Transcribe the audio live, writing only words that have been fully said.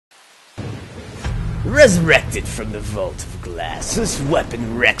Resurrected from the vault of glass, this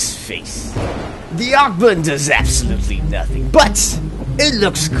weapon wrecks face. The arc button does absolutely nothing, but it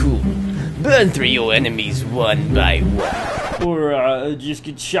looks cool. Burn through your enemies one by one. Or just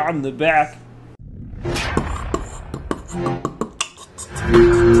get shot in the back.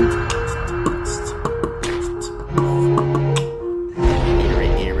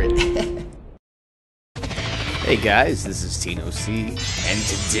 Hear it. Hey guys, this is TinoC, and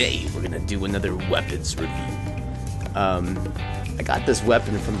today we're gonna do another weapons review. I got this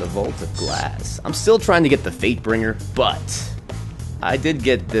weapon from the Vault of Glass. I'm still trying to get the Fatebringer, but I did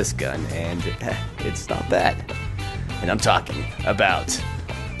get this gun, and it's not bad. And I'm talking about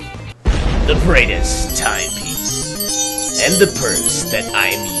the Praedyth Timepiece. And the perks that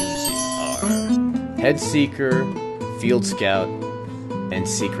I'm using are Head Seeker, Field Scout, and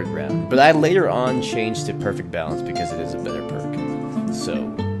Secret Round. But I later on changed to Perfect Balance because it is a better perk. So,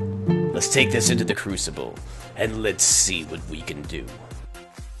 let's take this into the Crucible, and let's see what we can do.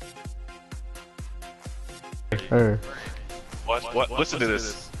 What? Listen to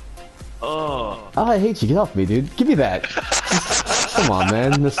this. Oh, I hate you. Get off me, dude. Give me that. Come on,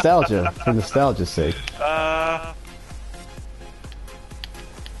 man. Nostalgia. For nostalgia's sake.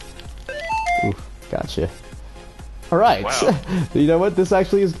 Ooh, gotcha. Alright. Wow. You know what? This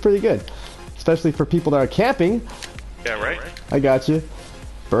actually is pretty good. Especially for people that are camping. yeah, right? I got you.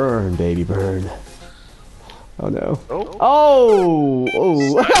 Burn, baby, burn. Oh no. Oh.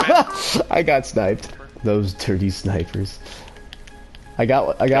 Oh! I got sniped. Those dirty snipers. I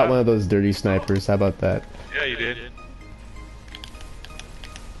got one of those dirty snipers. How about that? Yeah, you did.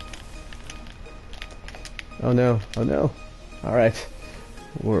 Oh no. Oh no. Alright.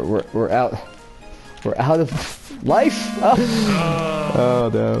 We're out. We're out of life. Oh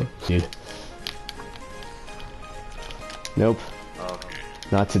no. Dude. Nope. Okay.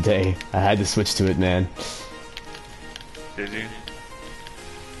 Not today. I had to switch to it, man. Did you?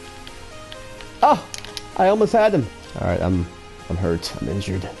 Oh! I almost had him. Alright, I'm hurt. I'm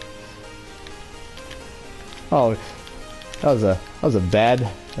injured. Oh, that was a bad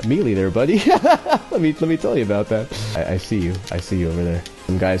melee there, buddy. let me tell you about that. I see you. I see you over there.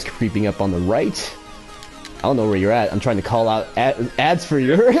 Some guys creeping up on the right. I don't know where you're at. I'm trying to call out ads for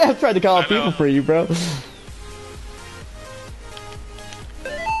you. I'm trying to call out people for you, bro.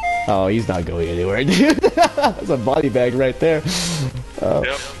 Oh, he's not going anywhere, dude. That's a body bag right there.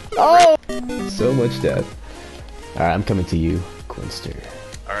 Yep. Oh! So much death. Alright, I'm coming to you, Quinster.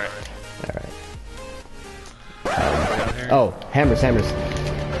 Alright. Alright. Oh, hammers.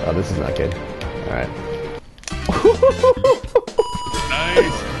 Oh, this is not good. Alright.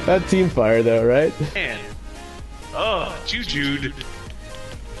 Nice. That team fire though, right? Man. Oh, Jude.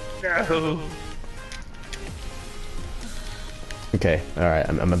 No. Okay, alright,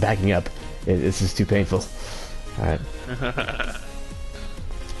 I'm backing up. This is too painful. Alright.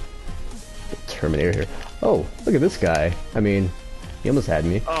 Terminator here. Oh, look at this guy. I mean, he almost had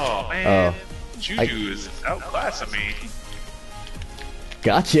me. Oh man. Juju is outclassing me.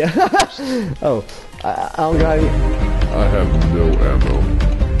 Gotcha. Oh, I don't got any. I have no ammo.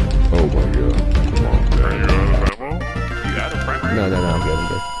 Oh my god. Come on, Are you out of ammo? You out of primary? No, I'm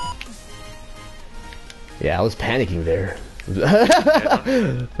good. Yeah, I was panicking there.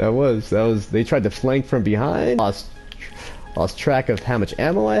 That was. They tried to flank from behind. Lost track of how much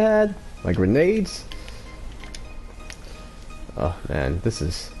ammo I had. My grenades. Oh man,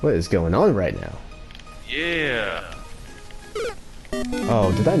 what is going on right now? Yeah.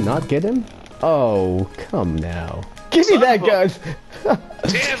 Oh, did I not get him? Oh, come now. Give me that gun!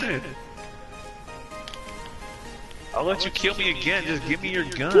 Damn it! I'll let you kill me again. Just give me your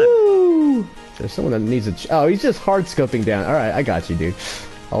gun. Woo! There's someone that needs a. Oh, he's just hard scoping down. All right, I got you, dude.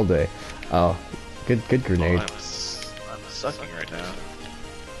 All day. Oh, good grenade. I'm sucking right now.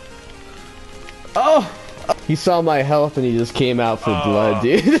 Oh! He saw my health and he just came out for blood,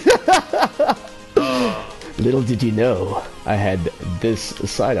 dude. Little did you know, I had this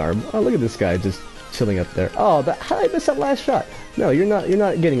sidearm. Oh, look at this guy just chilling up there. Oh, how did I miss that last shot? No, you're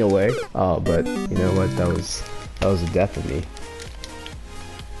not getting away. Oh, but you know what? That was a death of me.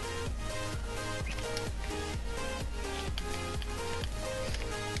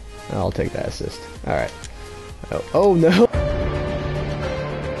 I'll take that assist. All right. Oh no.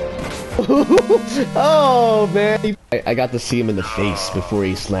 Oh man! I got to see him in the face before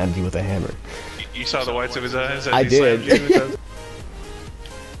he slammed you with a hammer. You saw the whites of his eyes? I did.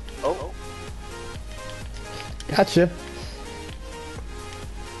 Oh. Gotcha.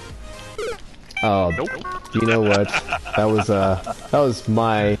 Oh, Nope. you know what? That was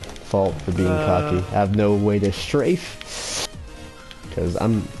my fault for being cocky. I have no way to strafe. because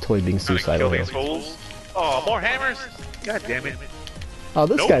I'm totally being Trying to suicidal kill here. these fools. Oh, more hammers! God damn it. Oh,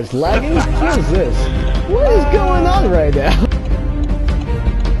 this Nope. guy's lagging? What is this? What is going on right now?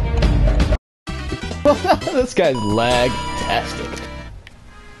 This guy's lag-tastic.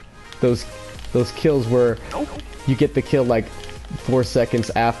 Those kills where you get the kill like 4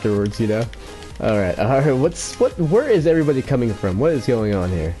 seconds afterwards, you know? Alright, where is everybody coming from? What is going on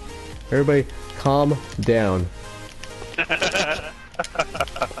here? Everybody calm down.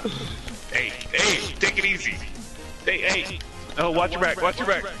 Hey, take it easy. Hey. Oh, watch your back, watch your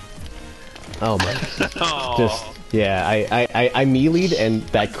back. Oh my. Oh. Just, yeah, I melee'd and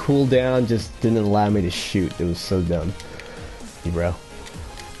that cooldown just didn't allow me to shoot. It was so dumb. Hey, bro.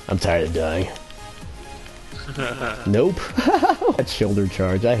 I'm tired of dying. Nope. That shoulder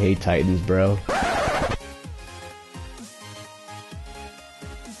charge. I hate Titans, bro.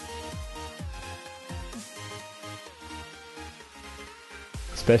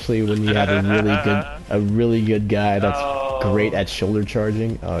 Especially when you have a really good guy that's great at shoulder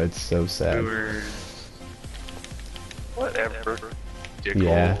charging. Oh, it's so sad. Whatever.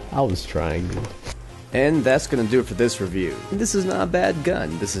 Yeah, I was trying. And that's gonna do it for this review. This is not a bad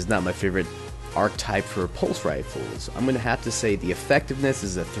gun. This is not my favorite archetype for pulse rifles. I'm gonna have to say the effectiveness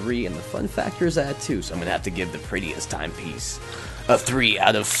is a 3 and the fun factor is at 2, so I'm gonna have to give the Praedyth Timepiece a 3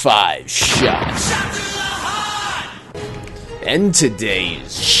 out of 5 shots. And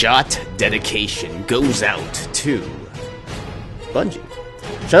today's shot dedication goes out to Bungie.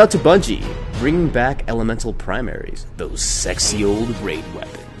 Shout out to Bungie, bringing back elemental primaries, those sexy old raid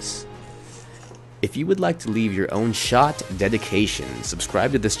weapons. If you would like to leave your own shot dedication,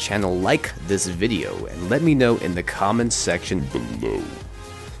 subscribe to this channel, like this video, and let me know in the comments section below.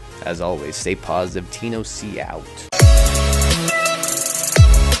 As always, stay positive, TinoC out.